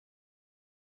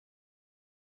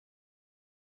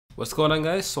What's going on,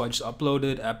 guys? So I just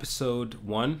uploaded episode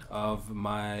 1 of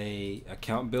my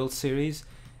account build series,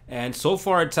 and so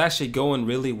far it's actually going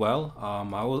really well.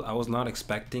 I was not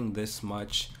expecting this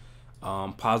much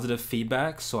positive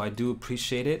feedback, so I do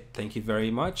appreciate it. Thank you very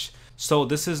much. So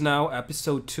this is now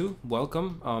episode 2.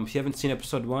 Welcome. If you haven't seen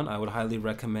episode 1, I would highly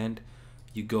recommend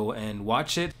you go and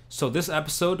watch it. So this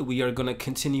episode we are gonna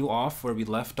continue off where we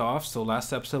left off. So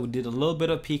last episode we did a little bit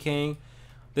of Pking.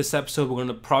 This episode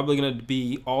we're probably gonna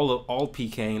be all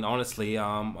Pking, and honestly,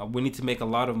 we need to make a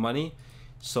lot of money,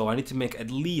 so I need to make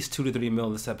at least 2 to 3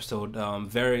 mil this episode.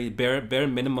 Very bare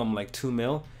minimum like 2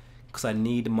 mil, because I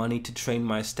need money to train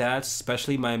my stats,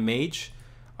 especially my mage,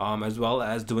 as well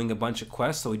as doing a bunch of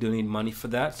quests. So we do need money for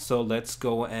that. So let's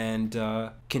go and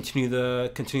continue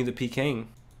the Pking.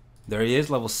 There he is,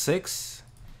 level 6.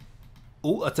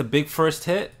 Ooh, that's a big first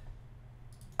hit,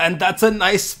 and that's a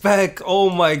nice spec. Oh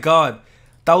my god.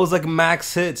 That was like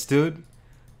max hits, dude.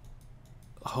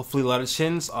 Hopefully a lot of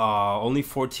chins. Only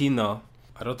 14 though.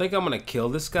 I don't think I'm gonna kill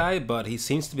this guy, but he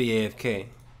seems to be AFK.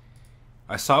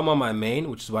 I saw him on my main,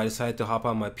 which is why I decided to hop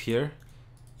on my pier.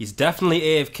 He's definitely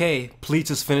AFK. Please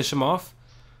just finish him off.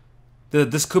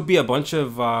 This could be a bunch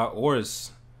of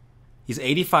ores. He's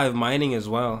 85 mining as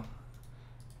well.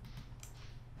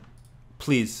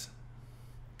 Please.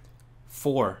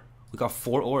 4. We got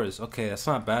 4 ores. Okay, that's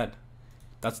not bad.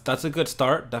 That's a good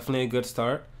start. Definitely a good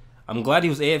start. I'm glad he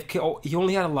was AFK. Oh, he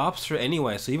only had a lobster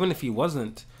anyway, so even if he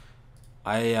wasn't,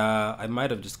 I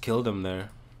might have just killed him there.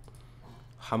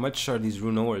 How much are these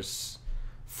rune ores?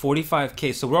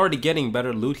 45k. So we're already getting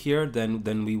better loot here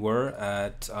than we were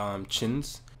at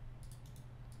Chins.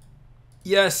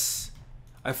 Yes,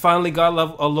 I finally got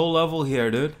a low level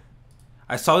here, dude.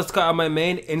 I saw this guy on my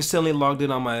main, instantly logged in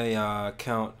on my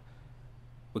account.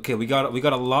 Okay, we got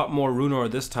a lot more rune ore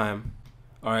this time.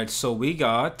 Alright, so we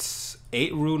got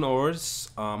 8 rune ores,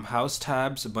 house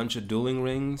tabs, a bunch of dueling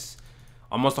rings,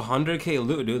 almost 100k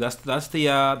loot, dude. That's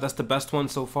the best one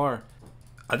so far.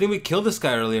 I think we killed this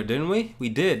guy earlier, didn't we? We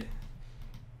did.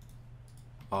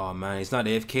 Oh man, he's not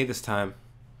AFK this time.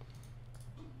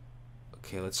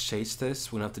 Okay, let's chase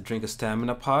this. We're gonna have to drink a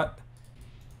stamina pot.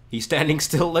 He's standing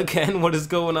still again. What is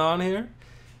going on here?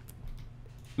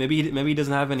 Maybe he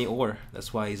doesn't have any ore.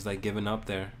 That's why he's like giving up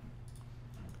there.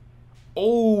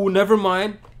 Oh, never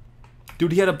mind.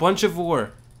 Dude, he had a bunch of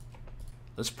ore.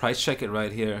 Let's price check it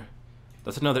right here.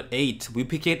 That's another 8. We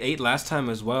PK'd 8 last time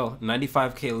as well.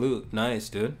 95k loot. Nice,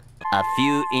 dude. A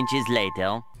few inches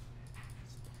later.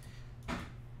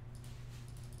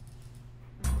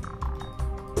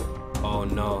 Oh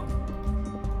no.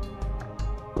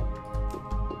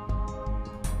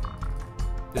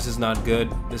 This is not good.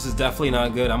 This is definitely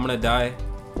not good. I'm gonna die.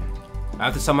 I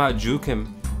have to somehow juke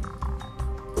him.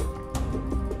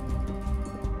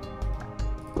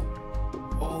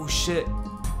 Oh shit.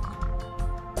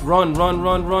 Run.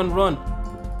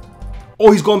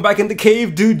 Oh, he's going back in the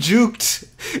cave, dude. Juked.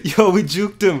 Yo, we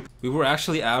juked him. We were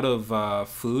actually out of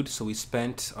food, so we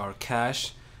spent our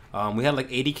cash. We had like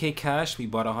 80k cash. We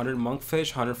bought 100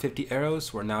 monkfish, 150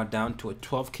 arrows. We're now down to a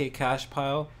 12k cash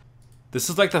pile. This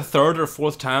is like the 3rd or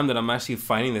 4th time that I'm actually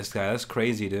fighting this guy. That's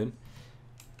crazy, dude.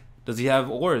 Does he have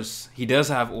ores? He does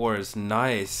have ores.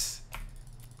 Nice.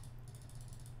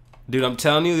 Dude, I'm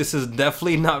telling you, this is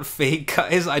definitely not fake,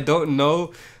 guys. I don't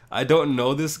know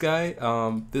this guy.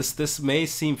 This may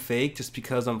seem fake just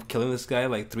because I'm killing this guy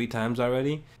like 3 times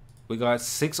already. We got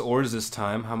 6 ores this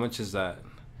time. How much is that?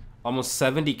 Almost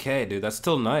 70k, dude. That's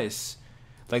still nice.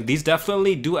 Like, these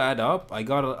definitely do add up. I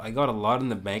got a lot in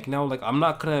the bank now. Like, I'm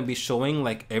not gonna be showing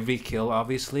like every kill,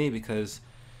 obviously, because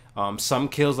some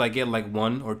kills I get like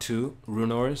 1 or 2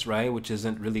 rune ores, right, which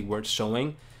isn't really worth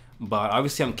showing. But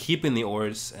obviously I'm keeping the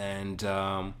ores, and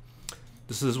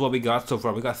this is what we got so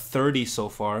far. We got 30 so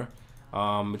far.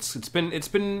 It's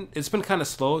been kind of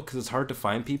slow because it's hard to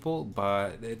find people,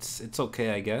 but it's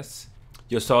okay, I guess.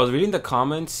 Yo, so I was reading the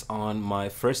comments on my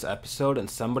first episode, and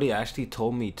somebody actually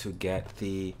told me to get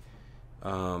the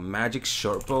magic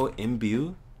shortbow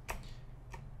imbue.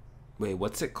 Wait,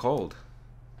 what's it called?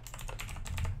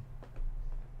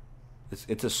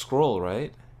 It's a scroll,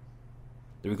 right?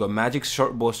 There we go, magic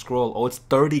shortbow scroll. Oh, it's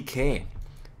 30k.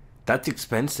 That's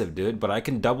expensive, dude, but I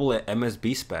can double it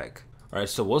MSB spec. Alright,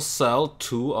 so we'll sell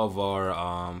 2 of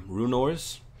our rune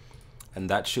ores, and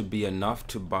that should be enough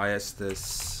to buy us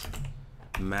this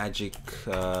magic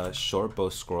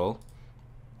shortbow scroll.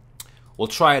 We'll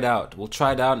try it out. We'll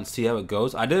try it out and see how it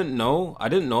goes. I didn't know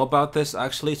about this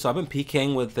actually, so I've been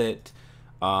PKing with it.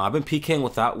 I've been PKing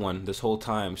with that one this whole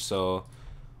time, so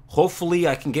hopefully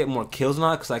I can get more kills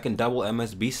on it because I can double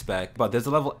MSB spec. But there's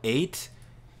a level 8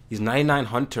 He's 99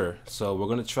 hunter, so we're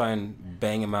gonna try and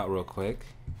bang him out real quick.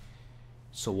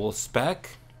 So we'll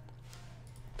spec.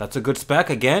 That's a good spec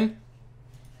again.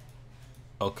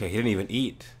 Okay, he didn't even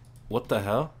eat. What the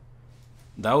hell?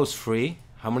 That was free.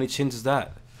 How many chins is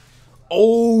that?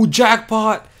 Oh,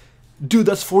 jackpot! Dude,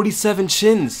 that's 47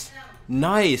 chins.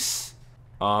 Nice.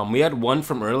 We had one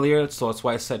from earlier, so that's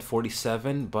why I said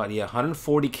 47. But yeah,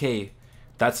 140k.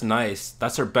 That's nice.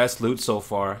 That's our best loot so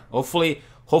far.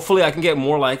 Hopefully I can get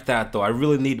more like that though. I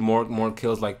really need more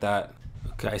kills like that.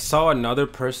 Okay, I saw another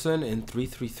person in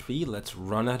 333. Let's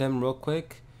run at him real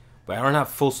quick. But I don't have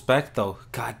full spec though.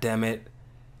 God damn it.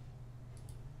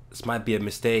 This might be a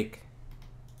mistake.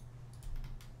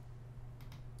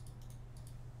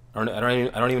 I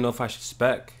don't even know if I should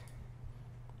spec.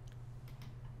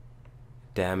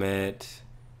 Damn it.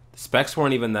 The specs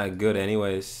weren't even that good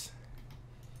anyways.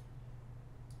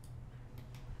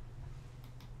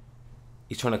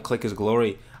 He's trying to click his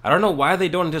glory. I don't know why they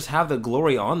don't just have the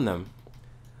glory on them.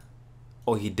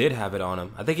 Oh, he did have it on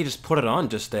him. I think he just put it on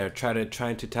just there,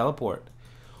 trying to teleport.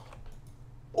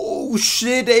 Oh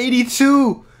shit,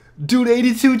 82! Dude,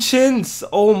 82 chins!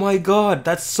 Oh my god,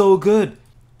 that's so good.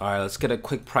 Alright, let's get a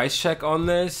quick price check on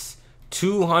this.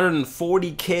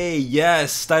 240k,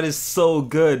 yes, that is so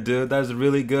good, dude. That is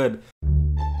really good.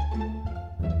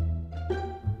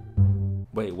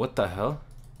 Wait, what the hell?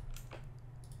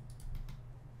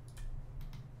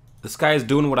 This guy is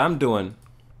doing what I'm doing.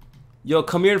 Yo,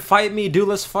 come here and fight me, dude.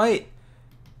 Let's fight.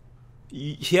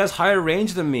 He has higher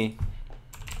range than me.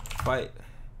 Fight.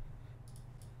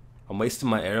 I'm wasting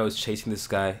my arrows chasing this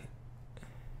guy.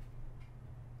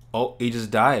 Oh, he just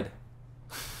died.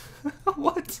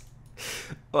 What?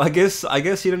 Well, I guess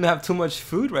he didn't have too much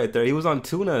food right there. He was on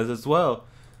tunas as well.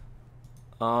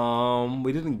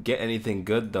 We didn't get anything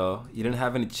good though. He didn't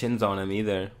have any chins on him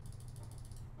either.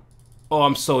 Oh,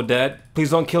 I'm so dead. Please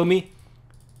don't kill me.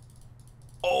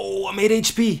 Oh, I'm 8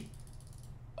 HP.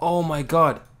 Oh my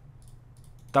god.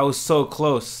 That was so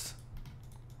close.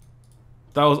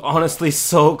 That was honestly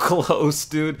so close,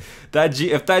 dude.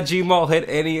 If that Gmaul hit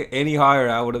any higher,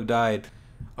 I would have died.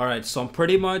 Alright, so I'm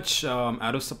pretty much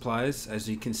out of supplies. As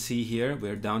you can see here,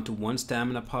 we're down to 1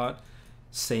 stamina pot.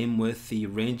 Same with the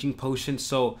ranging potion.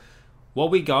 So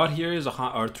what we got here is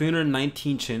our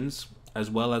 319 chins, as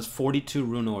well as 42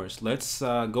 rune ores. Let's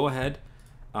go ahead.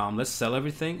 Let's sell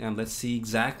everything and let's see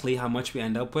exactly how much we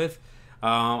end up with.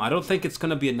 I don't think it's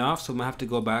gonna be enough, so I'm gonna have to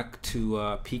go back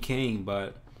to Pking.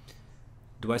 But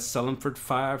do I sell them for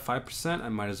 5%? I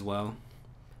might as well.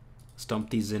 Stump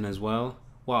these in as well.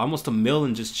 Wow, almost a mil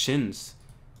in just chins.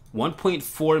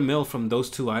 1.4 mil from those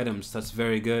 2 items. That's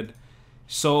very good.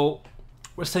 So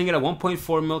we're saying it at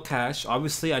 1.4 mil cash.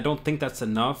 Obviously, I don't think that's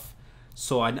enough.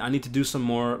 So I need to do some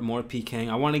more Pking.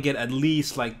 I want to get at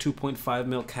least like 2.5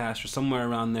 mil cash or somewhere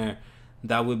around there.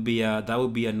 That would be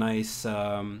a nice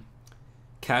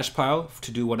cash pile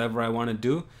to do whatever I want to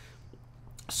do.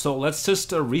 So let's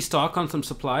just restock on some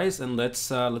supplies and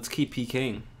let's keep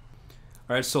Pking.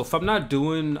 Alright, so if I'm not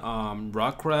doing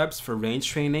rock grabs for range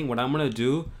training, what I'm gonna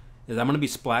do is I'm gonna be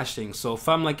splashing. So if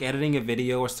I'm like editing a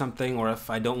video or something, or if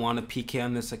I don't want to PK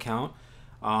on this account,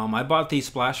 I bought these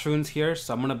splash runes here,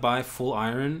 so I'm gonna buy full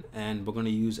iron and we're gonna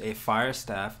use a fire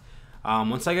staff.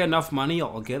 Once I get enough money,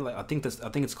 I'll get like I think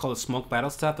it's called a smoke battle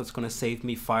staff that's gonna save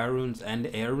me fire runes and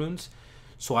air runes.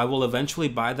 So I will eventually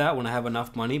buy that when I have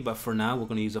enough money, but for now we're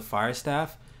gonna use a fire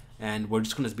staff and we're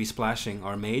just gonna be splashing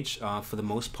our mage for the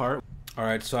most part.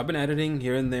 Alright, so I've been editing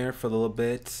here and there for a little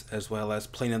bit, as well as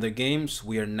playing other games.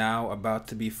 We are now about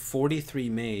to be 43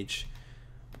 mage.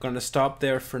 I'm gonna stop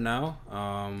there for now,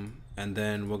 and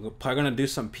then we're probably gonna do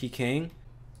some PKing.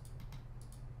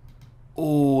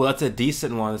 Ooh, that's a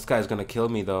decent one. This guy's gonna kill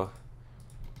me though.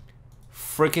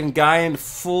 Freaking guy in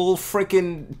full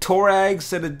freaking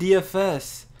Torags and a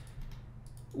DFS.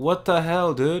 What the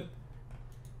hell, dude?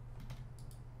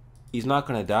 He's not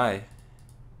gonna die.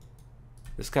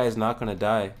 This guy is not gonna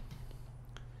die.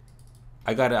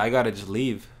 I gotta just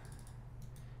leave.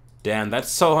 Damn,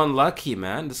 that's so unlucky,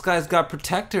 man. This guy's got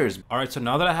protectors. Alright, so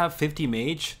now that I have 50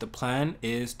 mage, the plan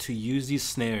is to use these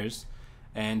snares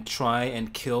and try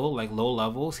and kill like low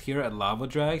levels here at lava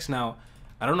drags. Now,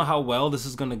 I don't know how well this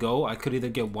is gonna go. I could either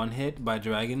get one hit by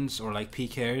dragons or like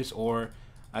PKers, or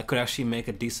I could actually make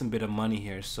a decent bit of money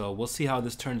here. So we'll see how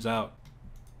this turns out.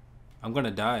 I'm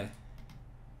gonna die.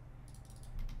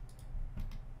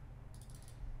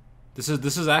 This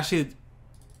is actually.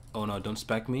 Oh no! Don't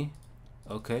spec me.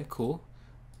 Okay, cool.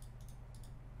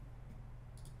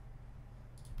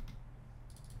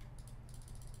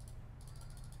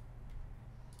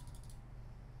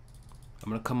 I'm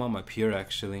gonna come on my pure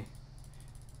actually.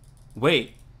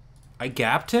 Wait, I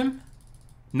gapped him?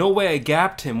 No way I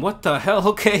gapped him. What the hell?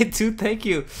 Okay, dude, thank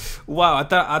you. Wow, I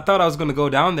thought I was gonna go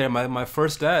down there, my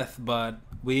first death, but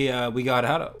we got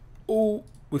out. Oh,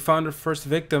 we found our first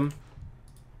victim.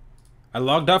 I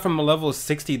logged out from a level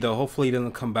 60 though. Hopefully he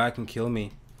doesn't come back and kill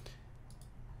me.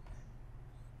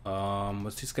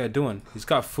 What's this guy doing? He's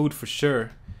got food for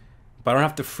sure, but I don't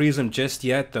have to freeze him just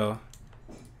yet though.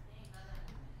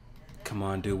 Come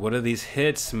on, dude. What are these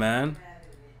hits, man?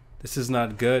 This is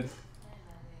not good.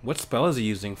 What spell is he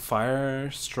using? Fire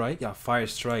strike? Yeah, fire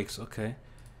strikes. Okay.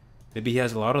 Maybe he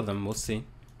has a lot of them. We'll see.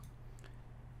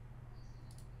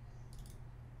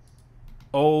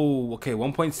 Oh, okay.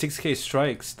 1.6k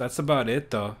strikes. That's about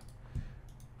it, though.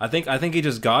 I think he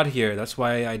just got here. That's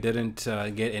why I didn't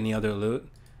get any other loot.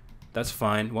 That's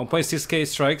fine. 1.6k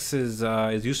strikes is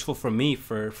useful for me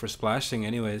for splashing,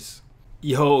 anyways.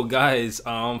 Yo, guys.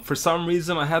 For some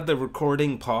reason I had the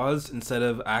recording paused instead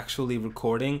of actually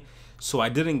recording, so I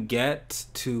didn't get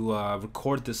to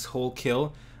record this whole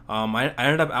kill. I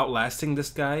ended up outlasting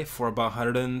this guy for about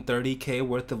 130k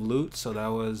worth of loot, so that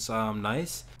was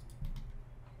nice.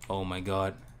 Oh my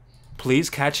god. Please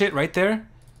catch it right there.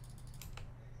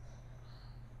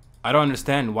 I don't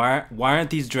understand. Why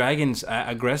aren't these dragons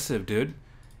aggressive, dude?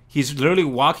 He's literally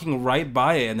walking right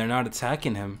by it and they're not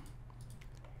attacking him.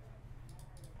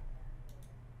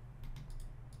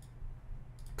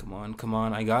 Come on, come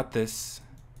on. I got this.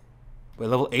 Wait,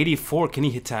 level 84. Can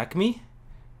he attack me?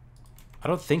 I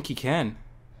don't think he can.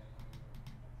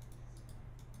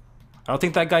 I don't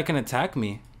think that guy can attack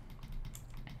me.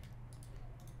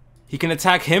 He can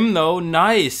attack him though.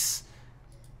 Nice.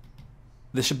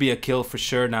 This should be a kill for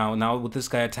sure now. Now with this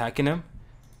guy attacking him.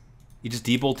 He just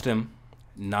debolted him.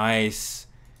 Nice.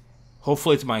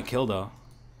 Hopefully it's my kill though.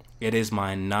 It is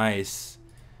mine. Nice.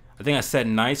 I think I said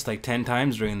nice like 10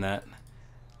 times during that.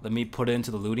 Let me put it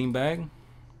into the looting bag.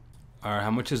 Alright,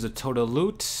 how much is the total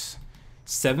loot?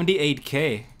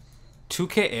 78k.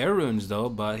 2k air runes though,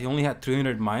 but he only had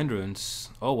 300 mind runes.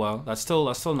 Oh well, that's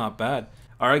still not bad.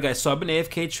 Alright guys, so I've been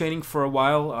AFK training for a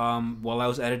while I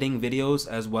was editing videos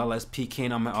as well as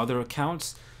PKing on my other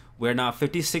accounts. We're now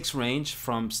 56 range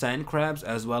from sand crabs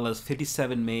as well as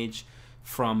 57 mage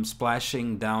from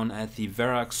splashing down at the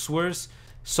Varrock sewers.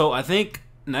 So I think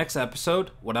next episode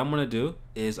what I'm gonna do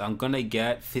is I'm gonna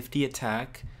get 50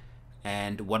 attack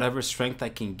and whatever strength I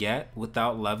can get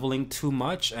without leveling too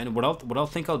much. And what I'll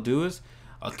think I'll do is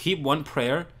I'll keep one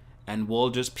prayer and we'll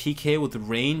just PK with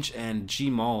range and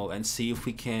Gmaul and see if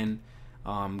we can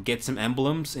get some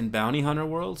emblems in Bounty Hunter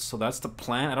worlds. So that's the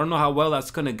plan. I don't know how well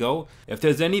that's gonna go. If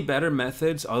there's any better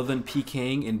methods other than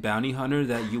PKing in Bounty Hunter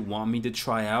that you want me to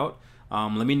try out,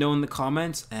 let me know in the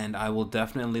comments and I will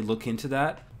definitely look into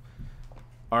that.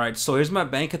 Alright, so here's my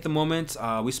bank at the moment.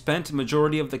 We spent a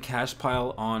majority of the cash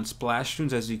pile on splash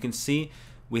runes. As you can see,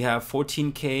 we have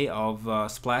 14k of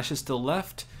splashes still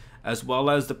left, as well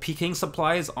as the Pking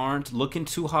supplies aren't looking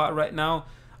too hot right now.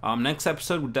 Next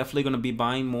episode, we're definitely going to be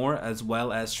buying more, as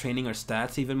well as training our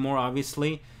stats even more,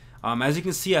 obviously. As you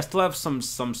can see, I still have some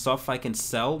stuff I can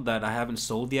sell that I haven't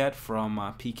sold yet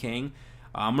from Pking.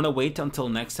 I'm going to wait until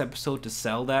next episode to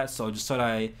sell that, so I just thought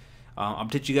I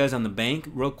update you guys on the bank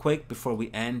real quick before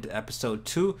we end episode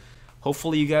 2.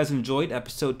 Hopefully you guys enjoyed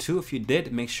episode 2. If you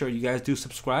did, make sure you guys do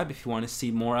subscribe if you want to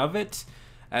see more of it,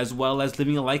 as well as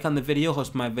leaving a like on the video.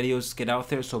 Helps my videos get out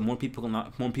there so more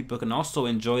people can also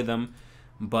enjoy them.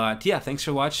 But yeah, thanks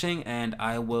for watching and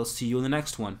I will see you in the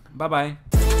next one. Bye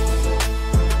bye.